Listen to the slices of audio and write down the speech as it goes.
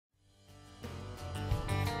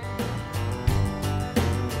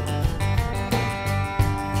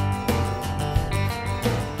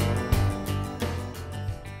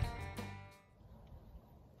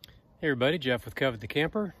Hey everybody, Jeff with Covet the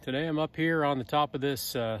Camper. Today I'm up here on the top of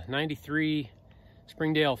this 93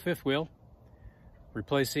 Springdale fifth wheel,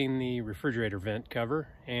 replacing the refrigerator vent cover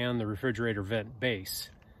and the refrigerator vent base.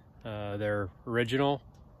 They're original,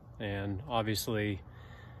 and obviously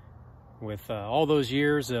with all those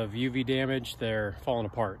years of UV damage, they're falling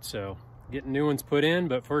apart. So getting new ones put in,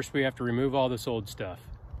 but first we have to remove all this old stuff.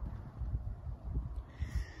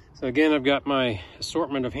 So again, I've got my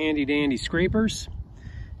assortment of handy dandy scrapers,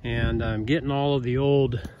 and I'm getting all of the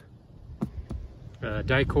old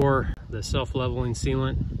Dicor, the self-leveling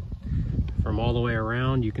sealant, from all the way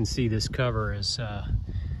around. You can see this cover is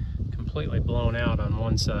completely blown out on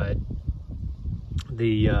one side.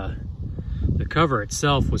 The cover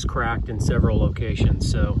itself was cracked in several locations,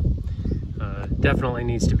 so definitely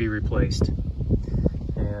needs to be replaced.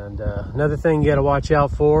 And another thing you got to watch out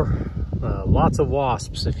for, lots of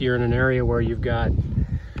wasps. If you're in an area where you've got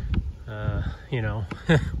you know,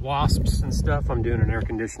 wasps and stuff. I'm doing an air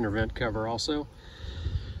conditioner vent cover also.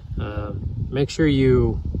 Make sure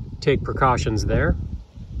you take precautions there.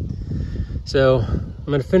 So I'm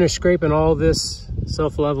going to finish scraping all this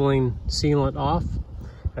self-leveling sealant off,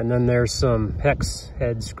 and then there's some hex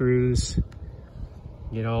head screws.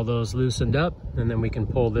 Get all those loosened up, and then we can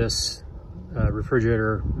pull this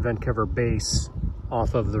refrigerator vent cover base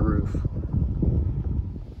off of the roof.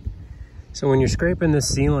 So when you're scraping this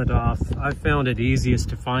sealant off, I've found it easiest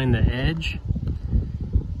to find the edge,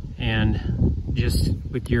 and just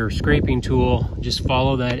with your scraping tool, just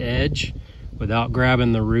follow that edge without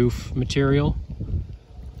grabbing the roof material.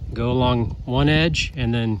 Go along one edge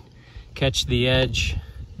and then catch the edge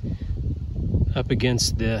up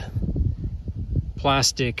against the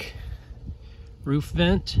plastic roof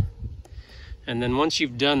vent. And then once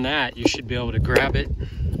you've done that, you should be able to grab it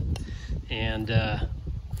and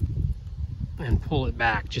pull it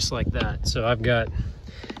back just like that. So I've got,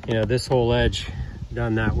 you know, this whole edge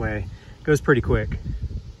done that way. Goes pretty quick.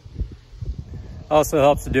 Also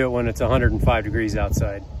helps to do it when it's 105 degrees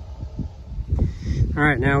outside. All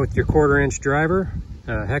right, now with your 1/4-inch driver,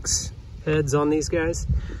 hex heads on these guys,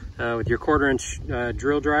 with your 1/4-inch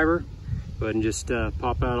drill driver, go ahead and just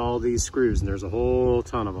pop out all these screws, and there's a whole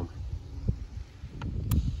ton of them.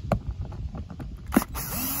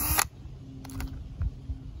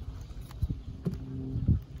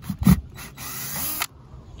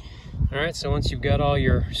 All right, so once you've got all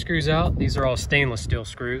your screws out, these are all stainless steel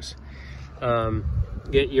screws.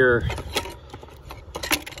 Get your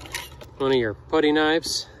one of your putty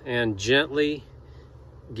knives and gently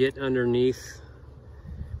get underneath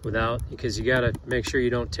without, because you gotta make sure you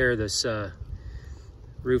don't tear this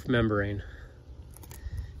roof membrane.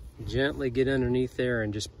 Gently get underneath there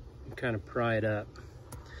and just kind of pry it up.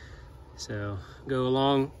 So go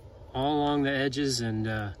along, all along the edges, and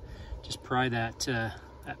just pry that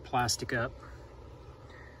plastic up.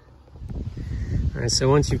 All right, so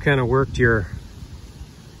once you've kind of worked your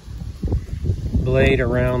blade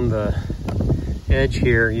around the edge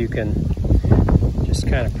here, you can just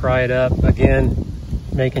kind of pry it up, again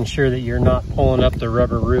making sure that you're not pulling up the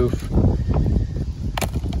rubber roof.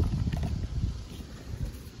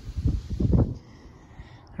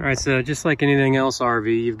 All right, so just like anything else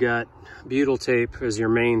RV, you've got butyl tape as your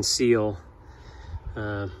main seal.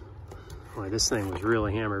 Boy, this thing was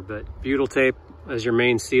really hammered, but butyl tape as your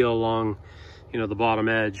main seal along, you know, the bottom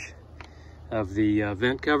edge of the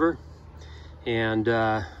vent cover. And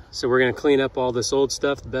so we're gonna clean up all this old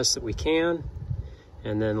stuff the best that we can,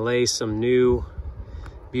 and then lay some new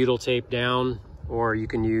butyl tape down, or you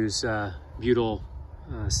can use butyl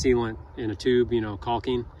sealant in a tube, you know,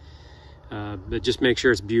 caulking. But just make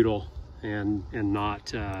sure it's butyl and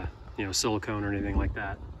not, you know, silicone or anything like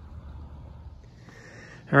that.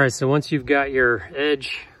 All right, so once you've got your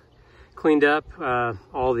edge cleaned up,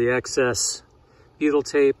 all the excess butyl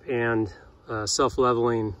tape and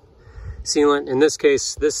self-leveling sealant. In this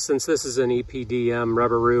case, since this is an EPDM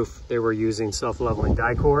rubber roof, they were using self-leveling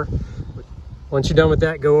Dicor. Once you're done with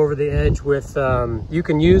that, go over the edge with, you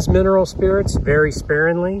can use mineral spirits very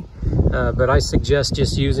sparingly, but I suggest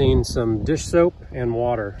just using some dish soap and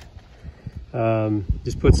water.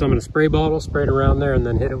 Just put some in a spray bottle, spray it around there, and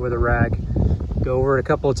then hit it with a rag. Go over it a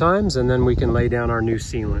couple of times, and then we can lay down our new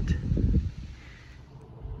sealant.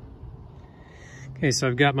 Okay, so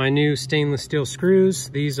I've got my new stainless steel screws.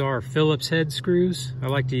 These are Phillips head screws. I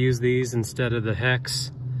like to use these instead of the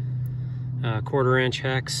hex, 1/4-inch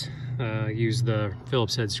hex. Use the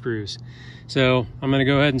Phillips head screws. So I'm gonna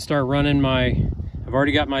go ahead and start running I've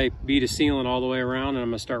already got my bead of sealant all the way around, and I'm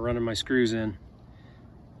gonna start running my screws in.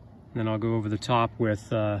 Then I'll go over the top with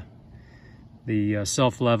the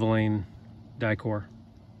self-leveling Dicor.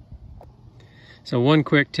 So one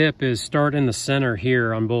quick tip is start in the center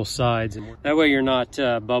here on both sides. That way you're not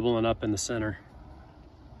bubbling up in the center.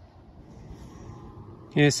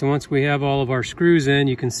 Okay, so once we have all of our screws in,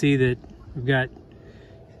 you can see that we've got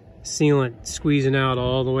sealant squeezing out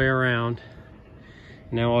all the way around.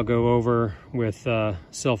 Now I'll go over with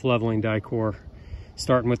self-leveling die-core,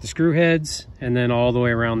 starting with the screw heads and then all the way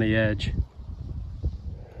around the edge.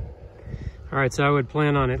 All right, so I would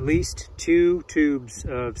plan on at least 2 tubes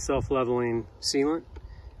of self-leveling sealant.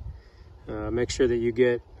 Make sure that you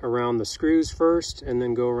get around the screws first and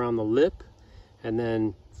then go around the lip and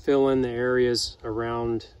then fill in the areas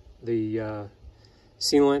around the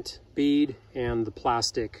sealant bead and the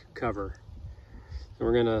plastic cover. And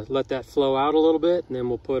we're gonna let that flow out a little bit and then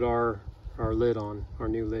we'll put our lid on, our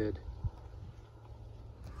new lid.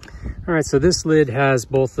 All right, so this lid has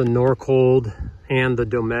both the Norcold and the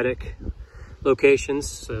Dometic locations.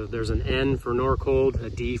 So there's an N for Norcold,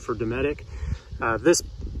 a D for Dometic.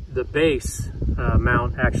 The base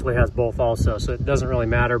mount actually has both also, so it doesn't really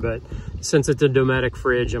matter, but since it's a Dometic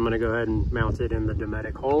fridge, I'm gonna go ahead and mount it in the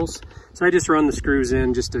Dometic holes. So I just run the screws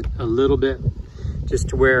in just a little bit, just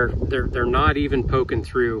to where they're not even poking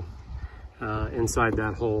through inside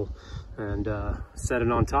that hole, and set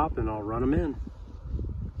it on top and I'll run them in.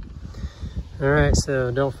 All right,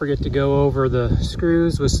 so don't forget to go over the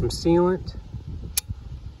screws with some sealant.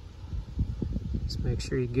 Just make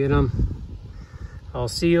sure you get them all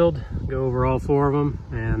sealed. Go over all 4 of them,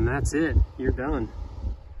 and that's it. You're done.